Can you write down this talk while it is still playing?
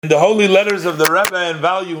In the Holy Letters of the Rebbe in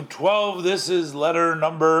volume 12, this is letter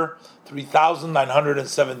number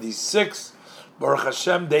 3976. Baruch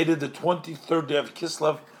Hashem, dated the 23rd day of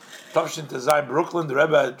Kislev, Tavshin Tezai, Brooklyn. The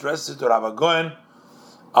Rebbe addressed it to Rav Goen,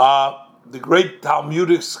 the great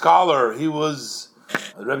Talmudic scholar. He was,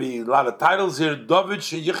 the Rebbe, a lot of titles here, David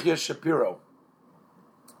Sheyichya Shapiro.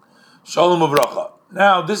 Shalom Uvracha.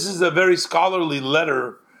 Now, this is a very scholarly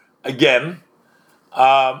letter again.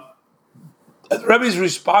 The Rebbe is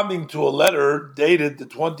responding to a letter dated the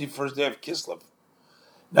 21st day of Kislev.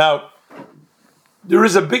 Now, there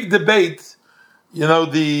is a big debate,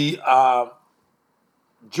 the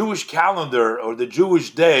Jewish calendar or the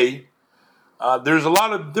Jewish day. There's a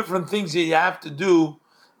lot of different things that you have to do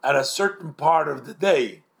at a certain part of the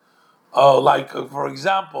day. For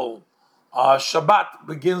example, Shabbat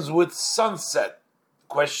begins with sunset. The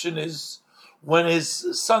question is, when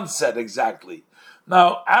is sunset exactly?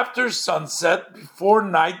 Now, after sunset, before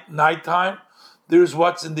nighttime, there's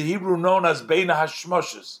what's in the Hebrew known as Bein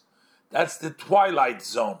HaShmoshes. That's the twilight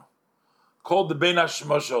zone, called the Bein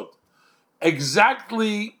HaShmoshot.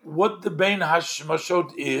 Exactly what the Bein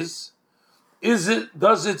HaShmoshot is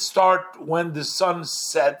does it start when the sun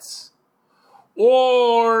sets,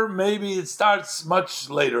 or maybe it starts much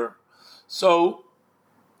later? So,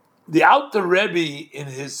 the Alter Rebbe in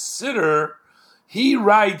his siddur, he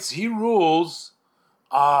rules,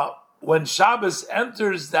 when Shabbos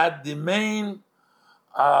enters, that the main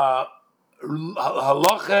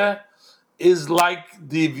halacha is like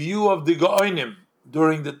the view of the Go'onim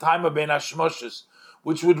during the time of Bein HaShmoshes,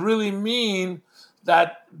 which would really mean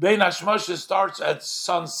that Bein HaShmoshes starts at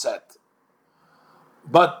sunset.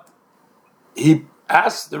 But he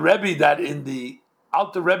asked the Rebbe that in the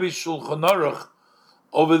Alter Rebbe Shulchan Aruch,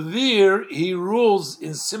 over there he rules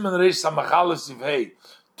in Siman Reish Samach Aleph Siv Hey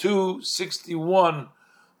 261.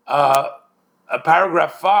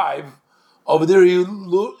 Paragraph 5, over there he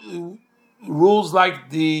rules like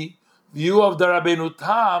the view of the Rabbeinu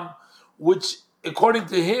Tam, which according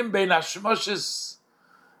to him, Bein HaShmoshes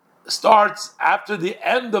starts after the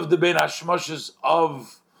end of the Bein HaShmoshes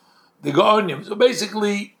of the Gaonim. So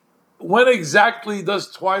basically, when exactly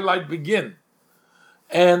does twilight begin?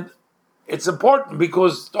 And it's important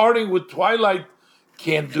because starting with twilight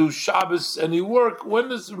can't do Shabbos any work. When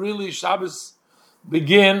does really Shabbos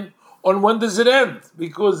begin, or when does it end?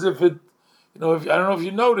 Because if I don't know if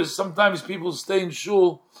you notice, sometimes people stay in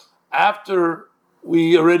shul after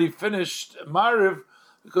we already finished Mariv,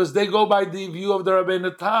 because they go by the view of the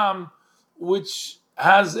Rabbeinu Tam, which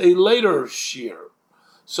has a later shir.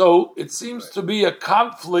 So it seems to be a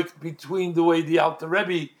conflict between the way the Alter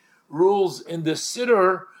Rebbe rules in the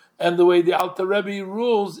siddur and the way the Alter Rebbe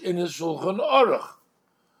rules in his Shulchan Aruch.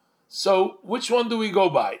 So which one do we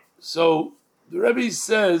go by? So the Rebbe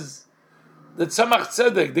says that Tzemach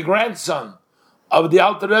Tzedek, the grandson of the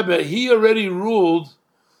Alter Rebbe, he already ruled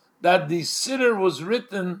that the siddur was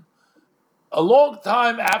written a long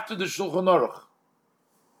time after the Shulchan Aruch.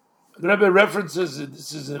 The Rebbe references it.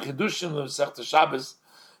 This is in Chidushim of Masechta Shabbos,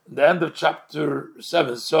 in the end of chapter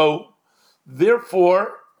 7. So,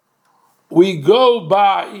 therefore, we go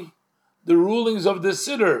by the rulings of the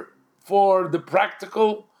siddur for the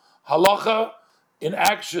practical halacha in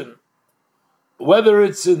action. Whether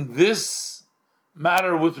it's in this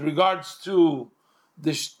matter with regards to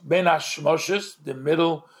the Bein HaShmoshes, the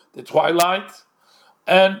middle, the twilight,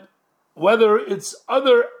 and whether it's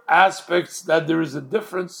other aspects that there is a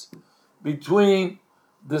difference between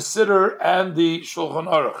the siddur and the Shulchan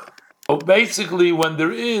Aruch. So basically, when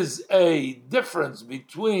there is a difference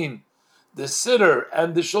between the siddur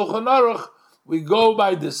and the Shulchan Aruch, we go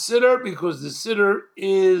by the siddur because the siddur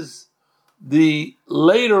is the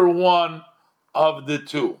later one of the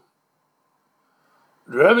two.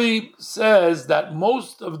 Rebbe says that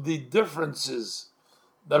most of the differences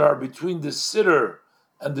that are between the siddur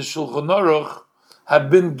and the Shulchan Aruch have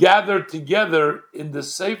been gathered together in the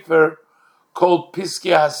sefer called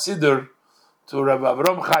Piskei HaSiddur to Rabbi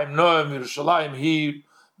Avram Chaim Noam Yerushalayim. He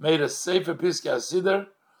made a sefer Piskei HaSiddur.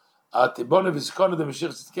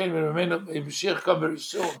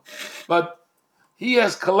 But he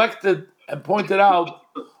has collected and pointed out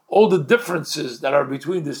all the differences that are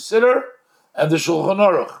between the siddur and the Shulchan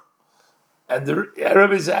Aruch. And the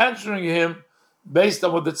Rebbe is answering him based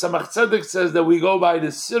on what the Tzemach Tzedek says, that we go by the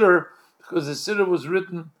siddur because the siddur was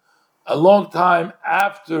written a long time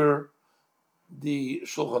after the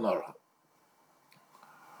Shulchan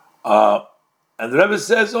Aruch. And the Rebbe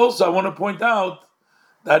says also, I want to point out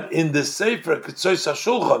that in the Sefer Ketzois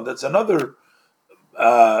HaShulchan, that's another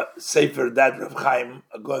Sefer that Rav Chaim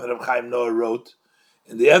Noah wrote,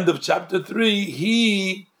 in the end of chapter 3,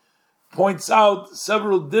 he points out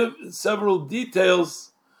several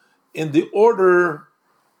details in the order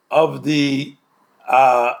of the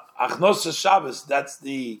Achnos Shabbos. That's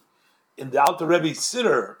in the Alter Rebbe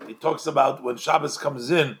siddur. He talks about when Shabbos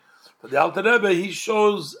comes in. But the Alter Rebbe, he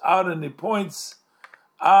shows out and he points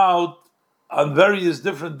out on various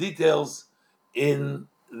different details in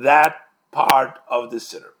that part of the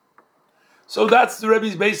siddur. So that's the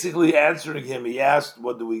Rebbe's basically answering him. He asked,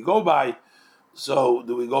 what do we go by? So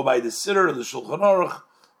do we go by the siddur or the Shulchan Aruch?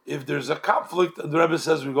 If there's a conflict, and the Rebbe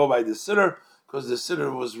says we go by the siddur, because the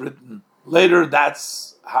siddur was written later,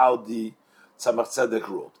 that's how the Tzemach Tzedek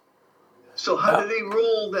ruled. So how did he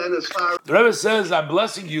rule then as far as... The Rebbe says, I'm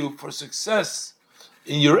blessing you for success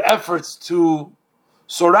in your efforts to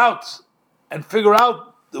sort out and figure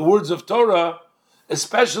out the words of Torah,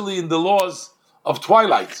 especially in the laws of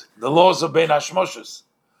twilight, the laws of Bein Hashmoshes.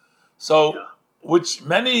 So, which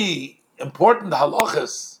many important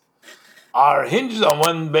halachas are hinged on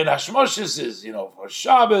when Bein Hashmoshes is, for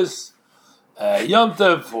Shabbos, Yom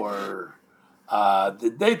Tov, for the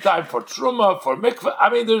daytime, for Truma, for Mikveh. I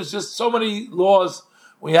mean, there's just so many laws.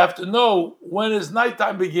 We have to know when is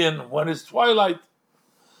nighttime begin, when is twilight.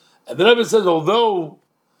 And the Rebbe says, although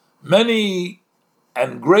many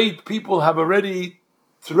and great people have already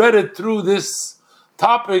threaded through this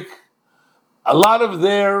topic, a lot of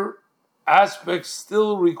their aspects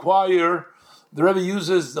still require, the Rebbe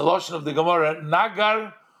uses the Lashon of the Gemara,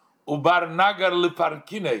 Nagar ubar Nagar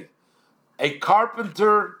liparkine, a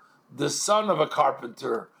carpenter, the son of a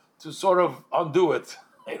carpenter, to sort of undo it.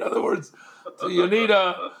 In other words, so you need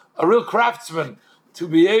a real craftsman to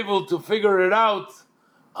be able to figure it out,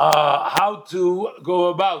 how to go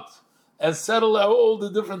about and settle all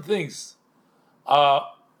the different things.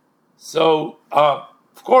 So,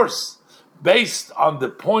 of course, based on the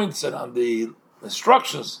points and on the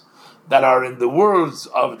instructions that are in the words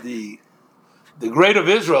of the great of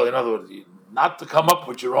Israel, in other words, not to come up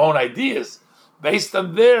with your own ideas based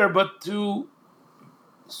on there, but to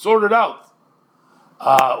sort it out.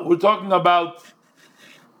 We're talking about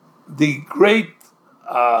the great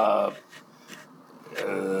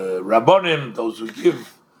Rabbonim, those who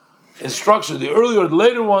give instruction, the earlier, the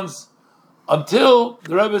later ones, until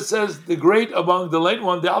the Rebbe says the great among the late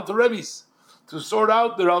one, the Alter Rebbe's, to sort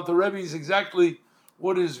out the Alter Rebbe's exactly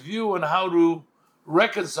what his view and how to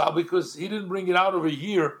reconcile, because he didn't bring it out over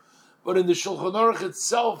here, but in the Shulchan Aruch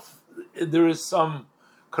itself, there is some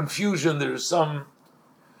confusion, there is some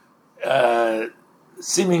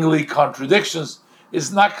seemingly contradictions. It's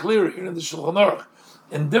not clear here in the Shulchan Aruch,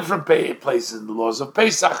 in different places, in the laws of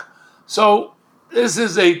Pesach. So this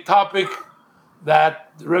is a topic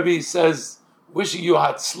that the Rebbe says, wishing you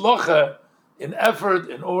hatzlocha in effort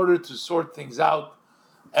in order to sort things out,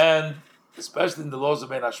 and especially in the laws of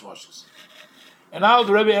Bein Hashmoshes. And now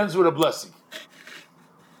the Rebbe ends with a blessing.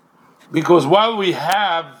 Because while we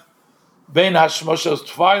have Bein Hashmoshes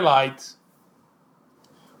twilight,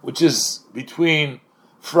 which is between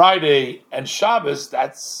Friday and Shabbos,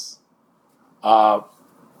 that's we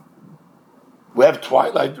have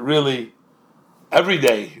twilight really every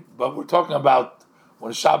day, but we're talking about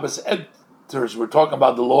when Shabbos enters, we're talking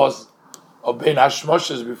about the laws of Bein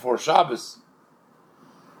Hashmoshes before Shabbos.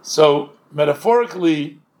 So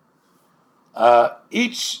metaphorically,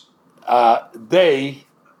 each day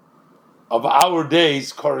of our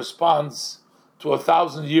days corresponds to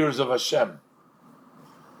 1,000 years of Hashem.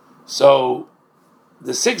 So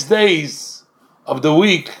the 6 days of the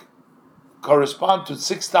week correspond to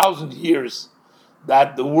 6,000 years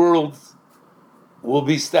that the world will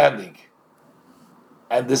be standing.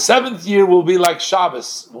 And the 7th year will be like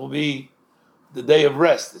Shabbos, will be the day of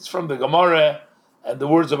rest. It's from the Gemara and the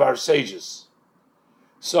words of our sages.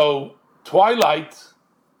 So twilight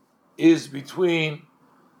is between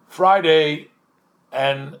Friday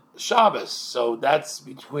and Shabbos. So that's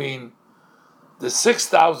between the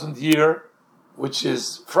 6,000th year, which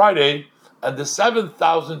is Friday, and the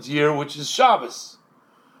 7,000th year, which is Shabbos.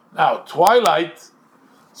 Now, twilight,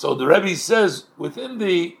 so the Rebbe says,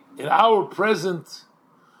 in our present,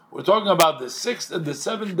 we're talking about the 6th and the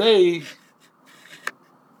 7th day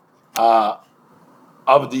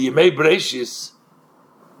of the Yemei Bereshis.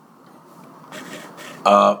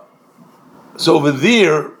 So over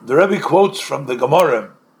there, the Rebbe quotes from the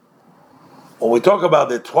Gemara. When we talk about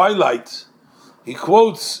the twilight, he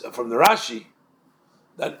quotes from the Rashi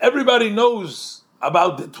that everybody knows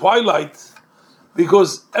about the twilight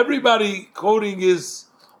because everybody quoting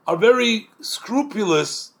are very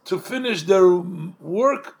scrupulous to finish their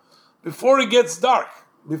work before it gets dark,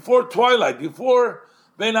 before twilight, before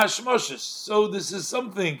Bein Hashmoshes. So this is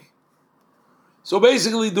something So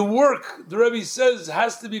basically, the work, the Rebbe says,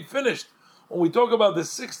 has to be finished. When we talk about the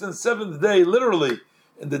 6th and 7th day, literally,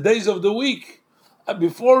 in the days of the week,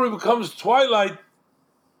 before it becomes twilight,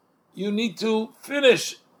 you need to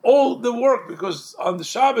finish all the work, because on the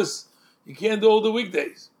Shabbos, you can't do all the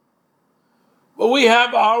weekdays. But we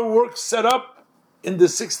have our work set up in the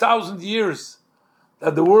 6,000 years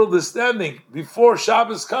that the world is standing before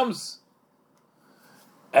Shabbos comes.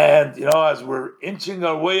 And, as we're inching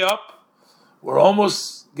our way up, we're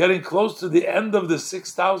almost getting close to the end of the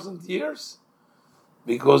 6,000 years,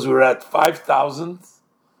 because we're at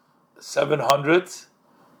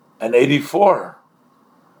 5,784.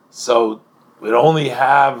 So we only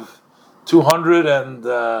have 200 and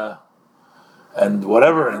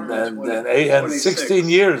whatever, and 16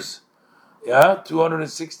 years. Yeah,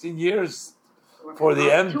 216 years for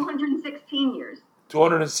the end. 216 years.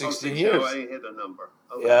 216 years. I didn't hear the number.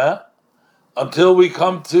 Okay. Yeah, until we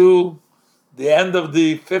come to the end of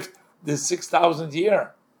the 6,000th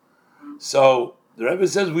year. So the Rebbe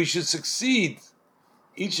says we should succeed,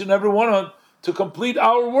 each and every one of them, to complete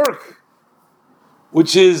our work,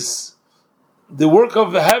 which is the work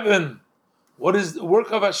of heaven. What is the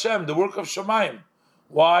work of Hashem? The work of Shemayim.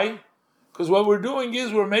 Why? Because what we're doing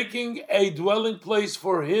is we're making a dwelling place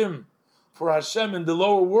for Him, for Hashem in the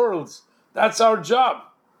lower worlds. That's our job.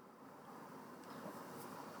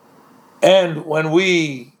 And when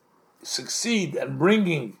we succeed in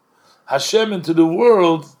bringing Hashem into the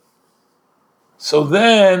world, so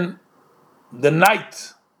then the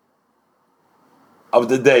night of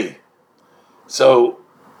the day. So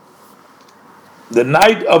the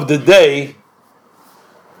night of the day,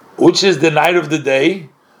 which is the night of the day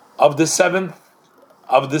of the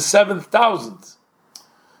 7,000th,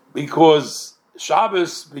 because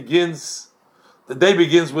Shabbos the day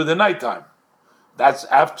begins with the nighttime. That's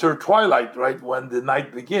after twilight, right, when the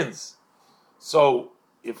night begins. So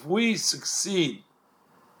if we succeed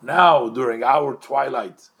now during our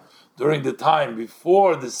twilight, during the time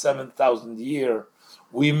before the 7,000th year,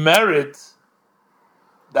 we merit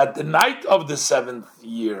that the night of the 7th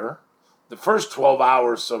year, the first 12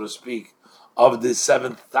 hours, so to speak, of the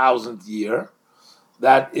 7,000th year,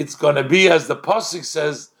 that it's going to be, as the Pasuk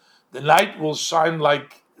says, the night will shine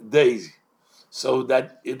like day, so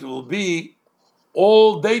that it will be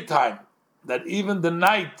all daytime, that even the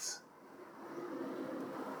night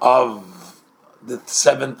of the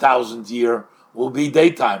 7,000th year will be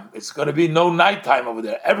daytime. It's going to be no nighttime over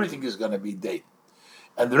there. Everything is going to be day.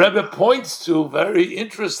 And the Rebbe points to, very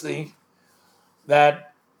interesting,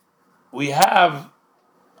 that we have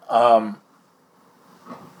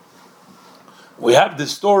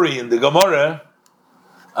this story in the Gemara.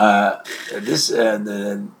 The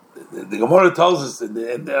Gemara tells us, and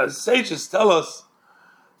the sages tell us,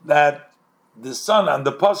 that the sun on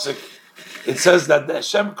the pasuk, it says that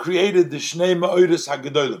Hashem created the Shnei Ma'oris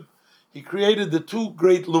HaGedolim. He created the two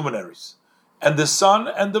great luminaries, and the sun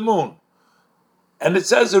and the moon. And it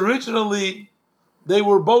says originally they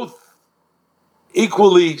were both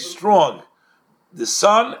equally strong, the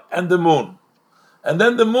sun and the moon. And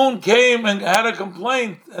then the moon came and had a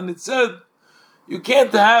complaint, and it said, you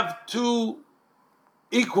can't have two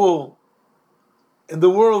equal in the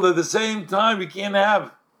world at the same time. You can't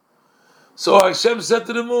have. So Hashem said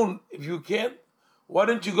to the moon, if you can't, why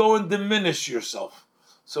don't you go and diminish yourself?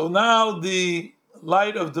 So now the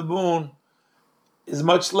light of the moon is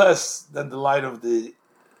much less than the light of the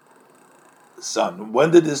sun.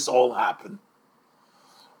 When did this all happen?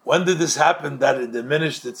 When did this happen that it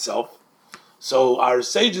diminished itself? So our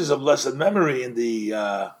sages of blessed memory in the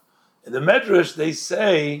Medrash, they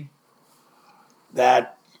say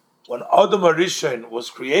that when Adam HaRishon was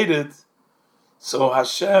created, so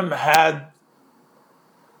Hashem had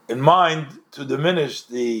in mind to diminish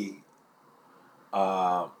the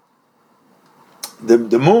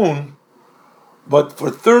moon, but for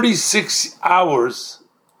 36 hours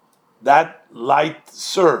that light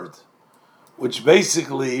served, which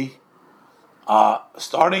basically,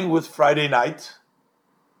 starting with Friday night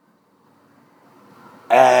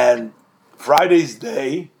and Friday's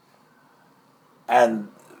day and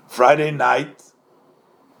Friday night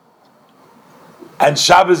and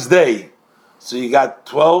Shabbos day. So you got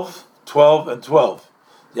 12, 12, and 12.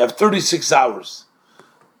 You have 36 hours.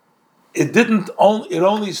 It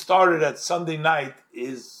only started at Sunday night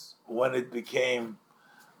is when it became,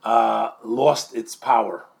 lost its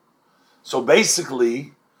power. So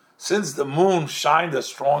basically, since the moon shined as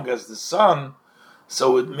strong as the sun,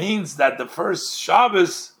 so it means that the first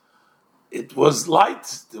Shabbos, it was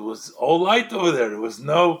light. There was all light over there. There was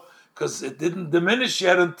no, because it didn't diminish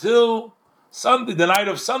yet until Sunday, the night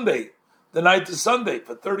of Sunday, the night to Sunday,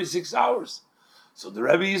 for 36 hours. So the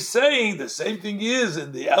Rebbe is saying the same thing is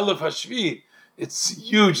in the Elef Hashvi. It's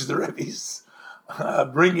huge. The Rebbe is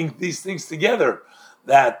bringing these things together,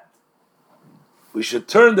 that we should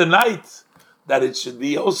turn the night, that it should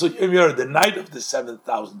be also Yom Yer, the night of the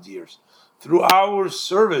 7,000 years. Through our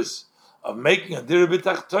service of making a Dir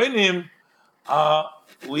B'Tachtonim,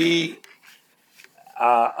 we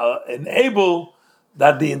enable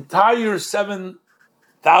that the entire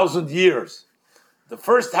 7,000 years, the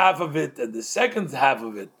first half of it and the second half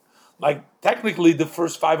of it, like technically the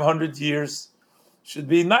first 500 years should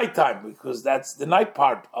be nighttime, because that's the night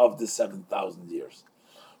part of the 7,000 years.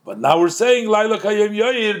 But now we're saying Laila Kayem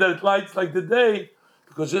Yoyer, that it lights like the day,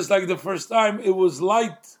 because just like the first time, it was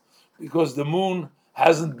light because the moon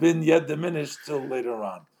hasn't been yet diminished till later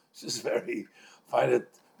on. It's just find it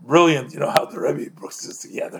brilliant, how the Rebbe brings this together.